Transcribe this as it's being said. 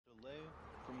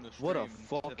What a stream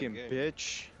instead of fucking game.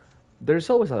 bitch. There's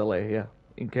always a delay, yeah.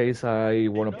 In case I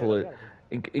want to pull it,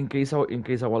 in case I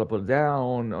want to put it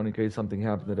down, or in case something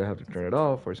happens that I have to turn it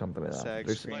off or something like that. Sag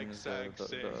There's stream Like is Sag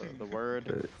the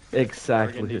word.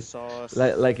 exactly. Burgundy sauce.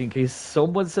 Like in case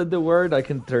someone said the word, I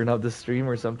can turn off the stream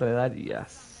or something like that.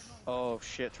 Yes. Oh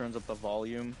shit, turns up the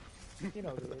volume. You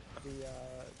know, the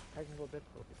technical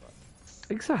difficulty button.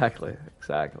 Exactly.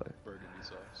 Burgundy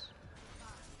sauce.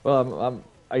 Well,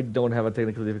 I don't have a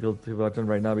technical difficulty button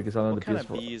right now because I'm on What the kind of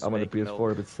PS4. bees I'm on the make PS4,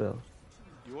 milk? but still.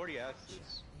 You already asked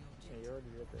this. Yeah, you already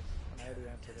did this, and I already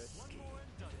answered it.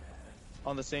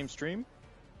 On the same stream?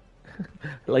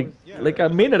 like Yeah, like it a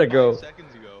was minute like 5 ago.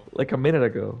 seconds ago. Like a minute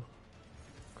ago.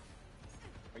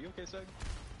 Are you okay, Sag?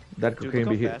 That Dude, cocaine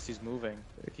look be how hit. fast he's moving.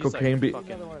 He's Cocaine like be-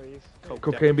 fucking Another one of these. coked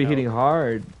Cocaine be out. hitting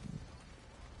hard.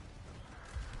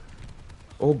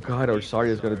 Oh god, our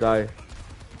Zarya's gonna die.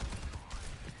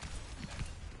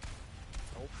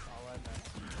 Nope, I'll end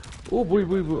that. Oh boy,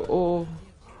 oh.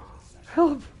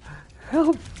 Help!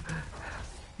 Help!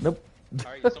 Nope.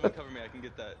 Alright, someone cover me, I can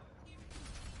get that.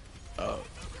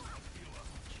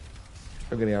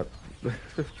 I'm getting out.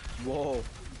 Whoa.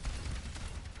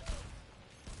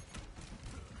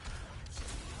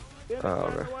 Damn it, Oh,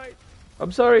 fire okay. away.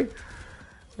 I'm sorry.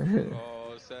 Oh, Trying to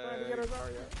get Sag. our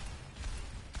Zarya.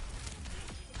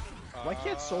 Why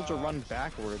can't Soldier run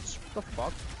backwards? What the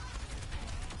fuck?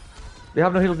 They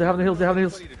have no heals, they have no heals, they have no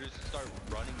heals. Somebody to just start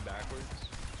running backwards.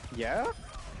 Yeah?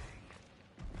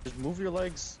 Just move your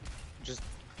legs. Just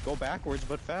go backwards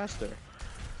but faster.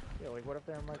 Yeah, like what if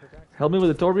they're Michael Jackson? Help me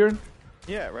with the Torbjorn.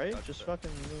 Yeah, right? Just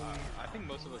fucking move. I think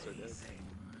most of us are dead.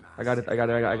 I got it, I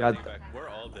We're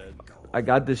all dead.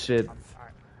 got this shit. Alright,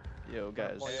 Yo,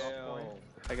 guys. Play you off point.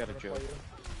 I got a Gonna play joke. you.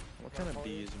 What kind of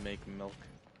bees make milk?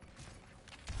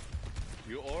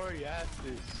 You already asked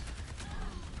this.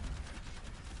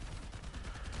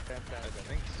 I Fantastic.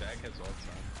 think Sag has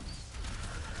Alzheimer's.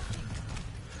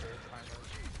 Okay, it's fine,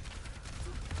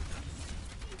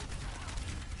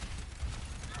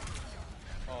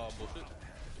 though. Oh, bullshit.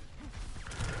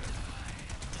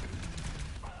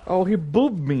 Oh, he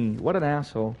booped me. What an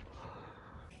asshole.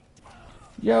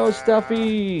 Yo,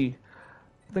 Stuffy.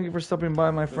 Thank you for stopping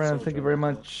by, my friend. Thank you very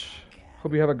much.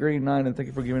 Hope you have a great night, and thank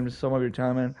you for giving me some of your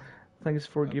time, man. Thanks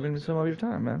for giving me some of your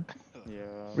time, man. Yeah.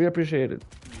 We appreciate it.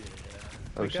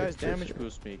 Oh, But guys, shit, damage shit.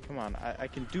 boost me. Come on, I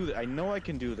can do that. I know I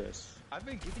can do this. I've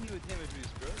been giving you a damage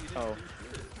boost, bro. You didn't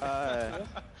Oh.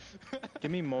 do shit.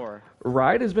 Give me more.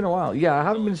 Right? It's been a while. Yeah, I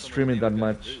haven't been So much streaming that damage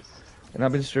much. than this. And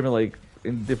I've been streaming like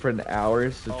in different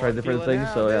hours to Oh, try I different feel it things,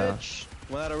 now, so yeah. bitch.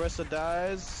 When that Arista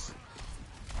dies,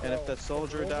 and if that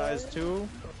soldier dies too.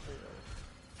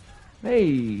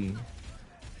 Hey!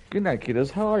 Good night,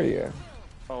 kiddos. How are you?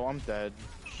 Oh, I'm dead.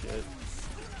 Shit.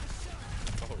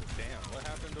 Oh, damn. What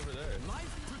happened over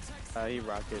there? He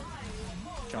rocket.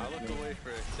 I Jumped looked me. away for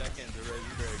a second to res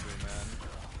Gregory, man.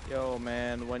 Yo,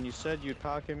 man, when you said you'd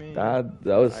pocket me, That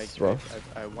was rough.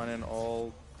 I went in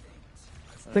all.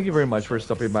 Thank you very much for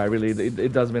stopping by. Really,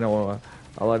 it does mean a lot.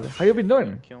 How you been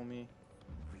doing? Kill me.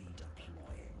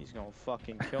 He's gonna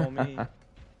fucking kill me.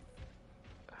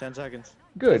 10 seconds.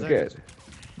 Good, 10 good. seconds.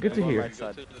 Good to I'm going hear. right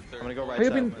side. I'm gonna go right How you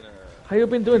side. been? How you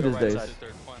been doing these right days? side.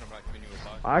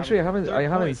 Actually, I haven't Third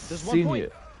point. There's one seen point.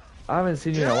 you. I haven't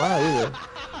seen you in a while either.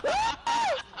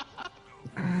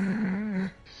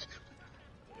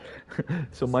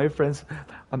 So my friends,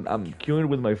 I'm queuing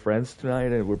with my friends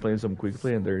tonight, and we're playing some quick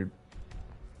play, and they're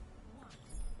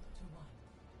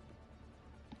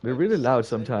really loud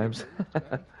sometimes.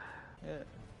 Yeah.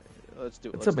 Let's do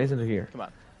it. It's let's do amazing it. to hear. Come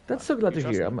on. That's so glad You to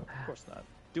trust hear. me? Of course not.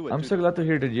 Do it. I'm dude. so glad to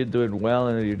hear that you're doing well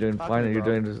and that you're doing Fuck fine me, and you're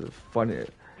bro. doing just funny,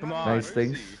 Come on. nice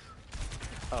things.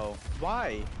 Oh,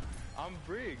 why? I'm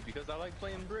Brig because I like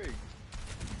playing Brig.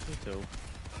 Me too.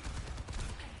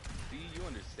 See, you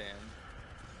understand.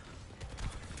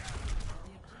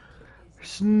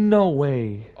 There's no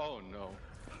way. Oh no.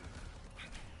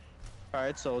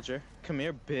 Alright, soldier. Come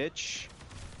here, bitch.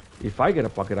 If I get a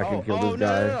pocket, I can kill this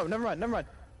guy. No, never mind, never mind.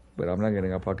 But I'm not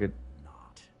getting a pocket.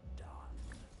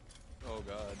 Oh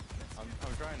god.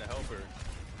 I'm trying to help her.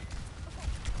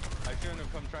 I shouldn't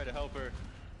have come try to help her.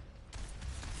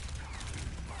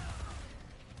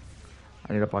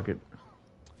 I need a pocket.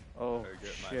 Oh, Better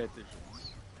get my shit.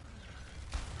 decisions.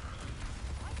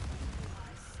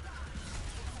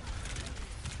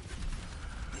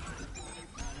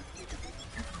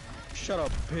 Shut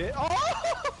up, bitch.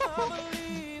 Oh!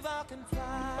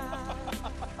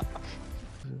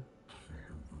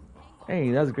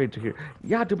 Hey, that's great to hear.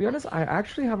 Yeah, to be honest, I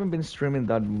actually haven't been streaming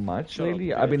that much Shut up,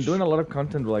 lately. I've been bitch. doing a lot of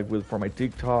content like for my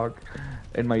TikTok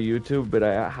and my YouTube, but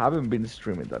I haven't been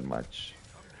streaming that much.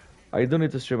 I do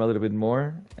need to stream a little bit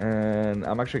more, and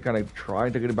I'm actually kind of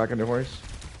trying to get it back on the horse.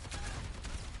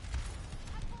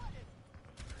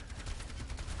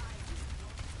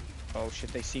 Oh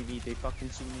shit, they see me. They fucking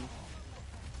see me.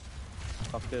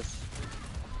 Fuck this.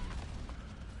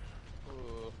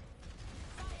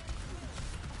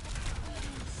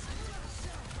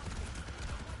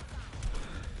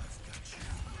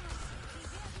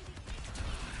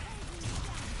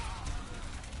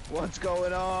 What's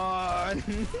going on?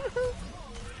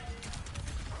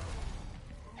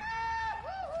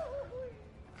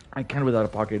 I can't without a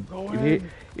pocket.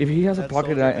 If he has a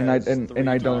pocket and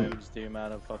I don't, the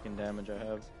amount of fucking damage I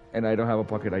have. And I don't have a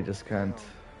pocket, I just can't.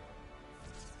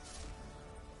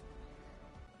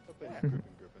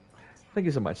 Thank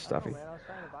you so much, Stuffy.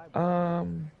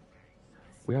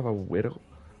 We have a widow.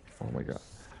 Oh my god.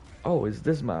 Oh, it's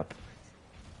this map.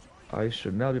 I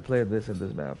should not be playing this in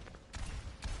this map.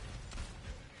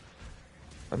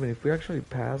 I mean, if we actually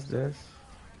pass this.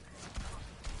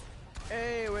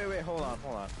 Hey, wait, hold on.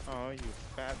 Oh, you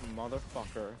fat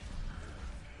motherfucker.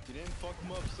 You didn't fuck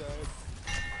him up, Sad.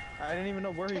 I didn't even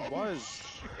know where he was.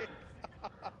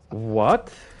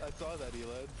 What? I saw that,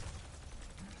 Elad.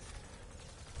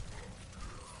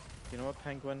 You know what,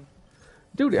 Penguin?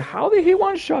 Dude, how did he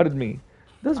one-shotted me?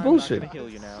 That's bullshit. I'm not gonna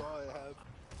heal you now.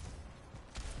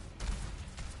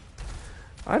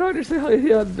 I don't understand how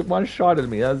he had one-shotted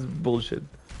me. That's bullshit.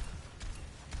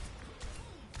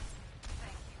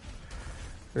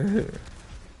 Drink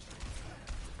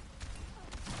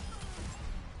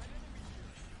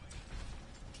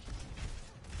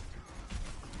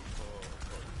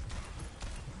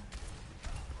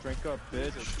up,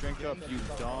 bitch. Drink up, you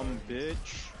dumb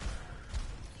bitch.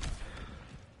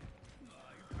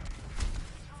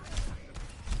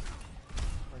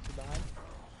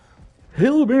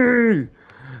 Heal me!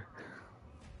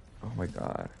 Oh my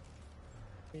god.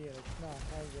 Yeah, it's not.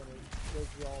 I'm gonna go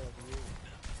through all of you.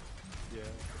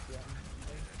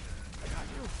 I got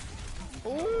you.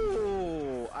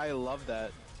 Ooh, I love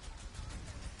that.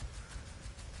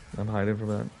 I'm hiding from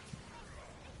that.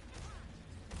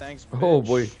 Thanks, bitch. Oh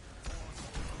boy.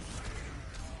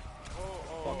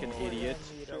 Fucking idiot.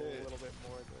 A little bit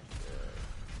more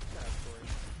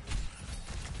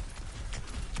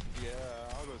Yeah,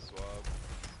 I'll go swap.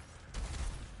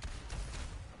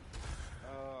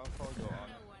 I'll probably go on.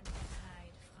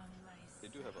 They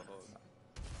do have a hook.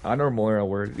 I know more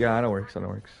works. Yeah, I know works. I know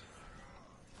works.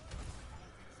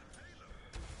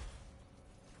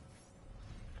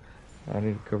 I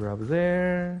need to cover up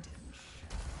there.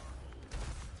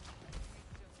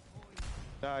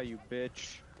 Die, you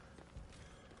bitch.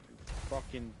 You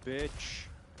fucking bitch.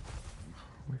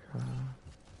 Oh my god.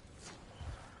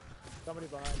 Somebody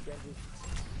behind Genji.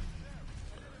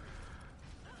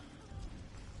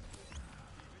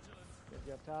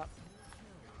 Genji up top.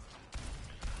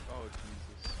 Oh,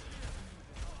 Jesus.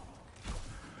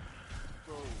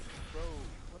 Bro,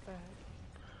 What the heck?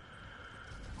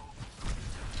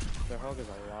 Their hug is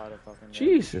a lot of fucking damage.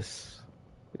 Jesus.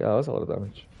 Yeah, that's a lot of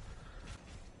damage.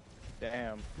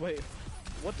 Damn. Wait,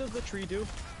 what does the tree do?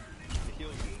 it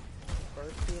heals you.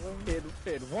 Burst healing?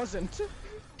 It wasn't.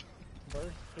 Burst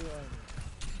healing.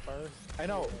 Burst. I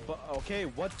know, but okay,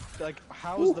 what, like,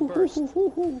 how's the burst? It's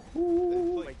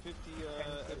like 50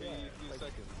 every few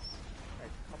seconds.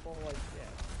 A couple, like,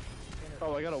 yeah.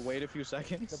 Oh, I gotta wait a few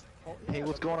seconds? Hey,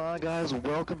 what's going on, guys?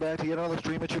 Welcome back to yet another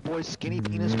stream. It's your boy Skinny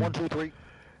Penis 123.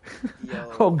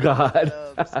 Yo, Oh god.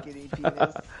 what up, skinny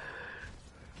penis?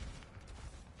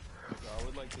 I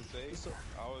would like to say,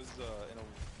 I was in a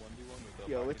 1v1 with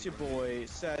Yo, it's your boy,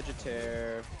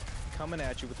 Sagittaire, coming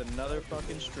at you with another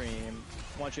fucking stream.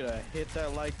 Want you to hit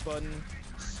that like button,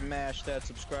 smash that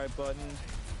subscribe button,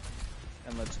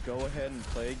 and let's go ahead and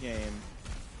play a game.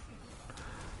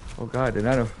 Oh god, did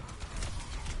I know?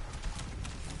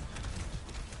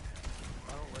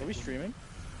 Are we streaming?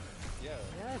 Yeah.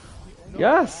 Yes.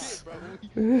 Yes!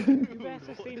 You asked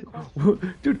the same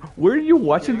question. Dude, weren't you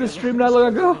watching the stream not long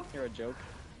ago? You're a joke.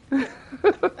 Are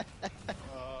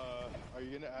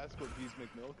you gonna ask what bees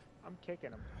make milk? I'm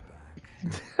kicking him.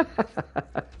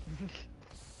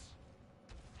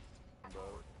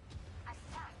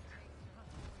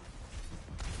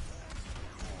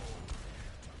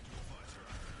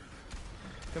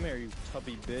 Come here, you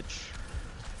tubby bitch.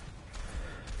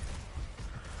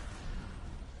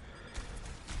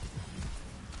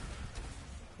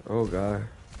 Oh god.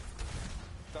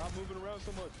 Stop moving around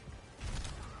so much.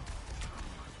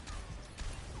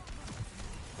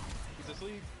 He's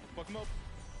asleep. Fuck him up.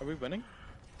 Are we winning?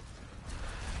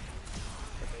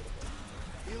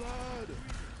 Elad!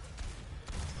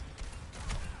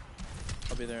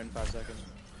 I'll be there in 5 seconds.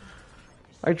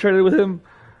 I traded with him.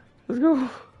 Let's go.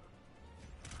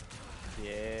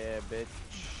 Yeah, bitch.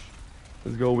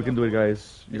 Let's go. We can do it,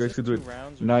 guys. You guys can do it.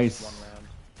 Rounds or Nice. just 1 round?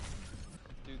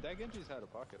 Dude, that Genji's had a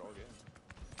pocket all game.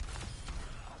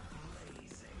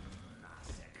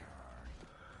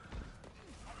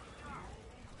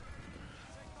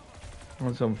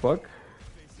 Want some fuck?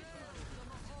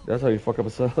 That's how you fuck up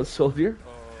a soldier?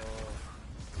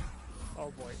 Oh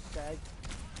boy, Stag.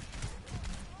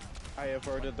 I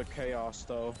averted the chaos,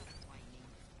 though.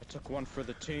 I took one for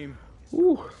the team.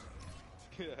 Ooh.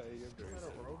 Yeah, you're very What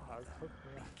sick. a roadhog took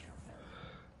me.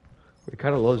 We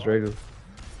kind of lost Drago. It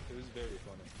was very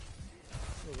funny.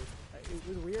 It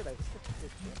was weird. I skipped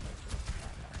this shit.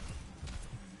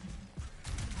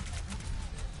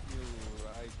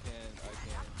 I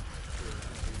can't.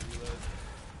 Reload.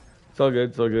 It's all good.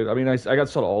 It's all good. I mean, I got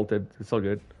sort of ulted. It's all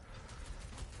good.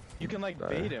 You can, like,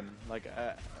 bait him. Like,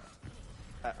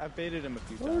 I've baited him a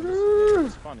few Oh, times. no. Yeah,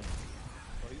 it's funny.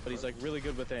 But he's, like, really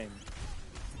good with aim.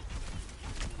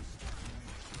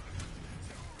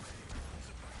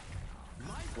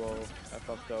 Whoa, I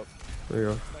fucked up. There you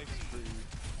go. Nice free.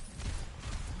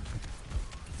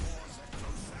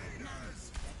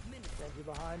 Genji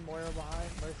behind, Moira behind,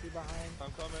 Mercy behind.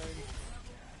 I'm coming.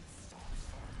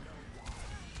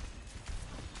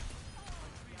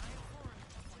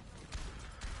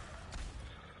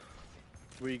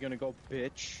 Where you gonna go,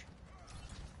 bitch?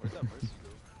 Where's that Mercy go?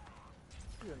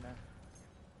 She's in there.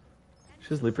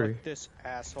 She's slippery. Fuck this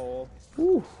asshole.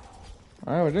 Ooh.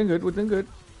 Alright, we're doing good. We're doing good.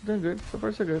 We're doing good. So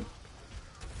far, so good.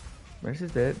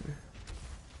 Mercy's dead.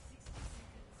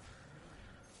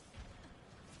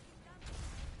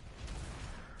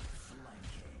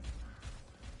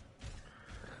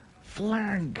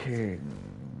 Flanking.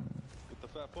 With the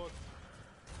fat fuck.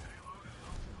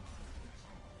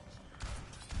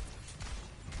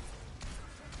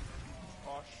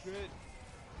 Oh shit.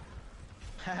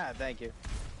 Haha, thank you.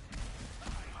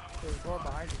 There's a door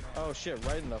behind you, man. Oh shit,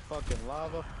 right in the fucking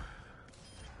lava.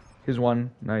 Here's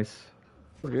one. Nice.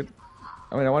 That's good.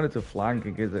 I mean, I wanted to flank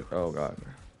in case it. Oh god.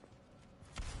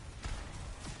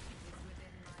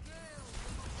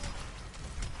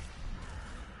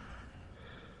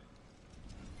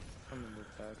 I'm gonna move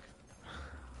back.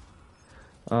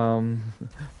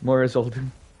 Moira's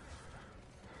ulting.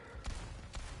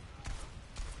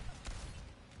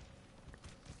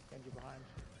 Genji behind.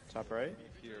 Top right?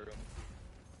 Hear him.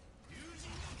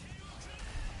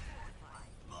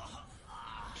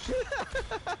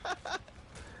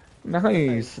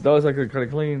 Nice. That was like kind of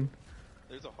clean.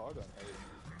 There's a hog on A.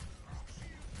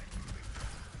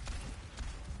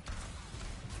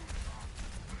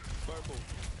 Purple.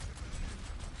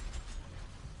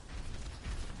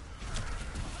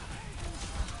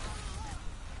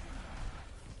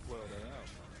 Well, they out.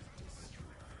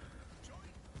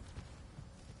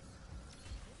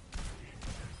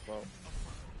 Well,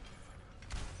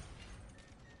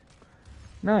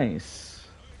 Nice.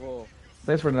 whoa.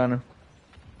 Thanks for Nano.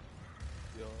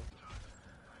 Yo.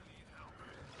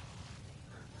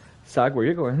 Sag, where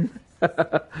you going?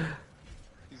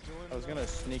 He's doing. I was gonna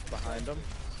sneak behind him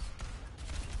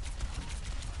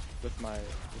with my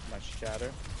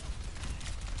shatter.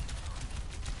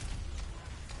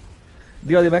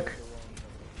 Dio back.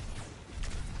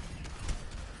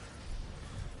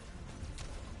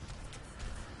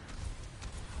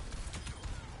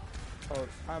 Oh,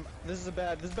 this is a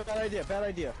bad idea. Bad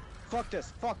idea. Fuck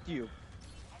this. Fuck you.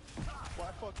 Why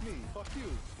fuck me? Fuck you.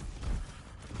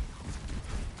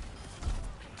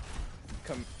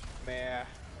 Come here.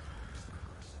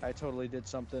 I totally did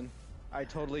something. I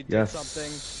totally did Yes.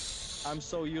 something. I'm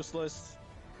so useless.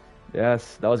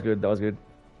 Yes, that was good. That was good.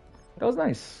 That was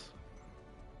nice.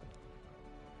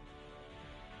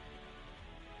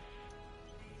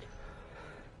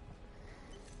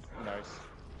 Nice.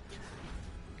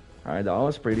 Alright, that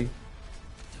was pretty.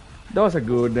 That was a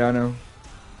good Nano.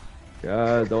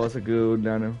 Yeah, that was a good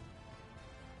Nano.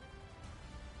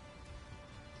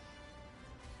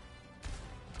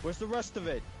 Where's the rest of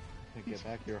it? Get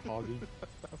back here, hoggy.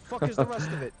 The fuck is the rest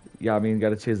of it? Yeah, I mean,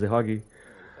 gotta chase the Huggy.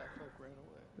 That fuck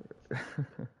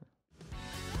ran away.